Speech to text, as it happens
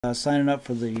signing up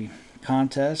for the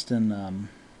contest, and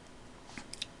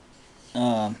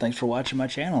thanks for watching my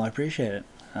channel. I appreciate it.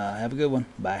 Have a good one.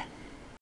 Bye.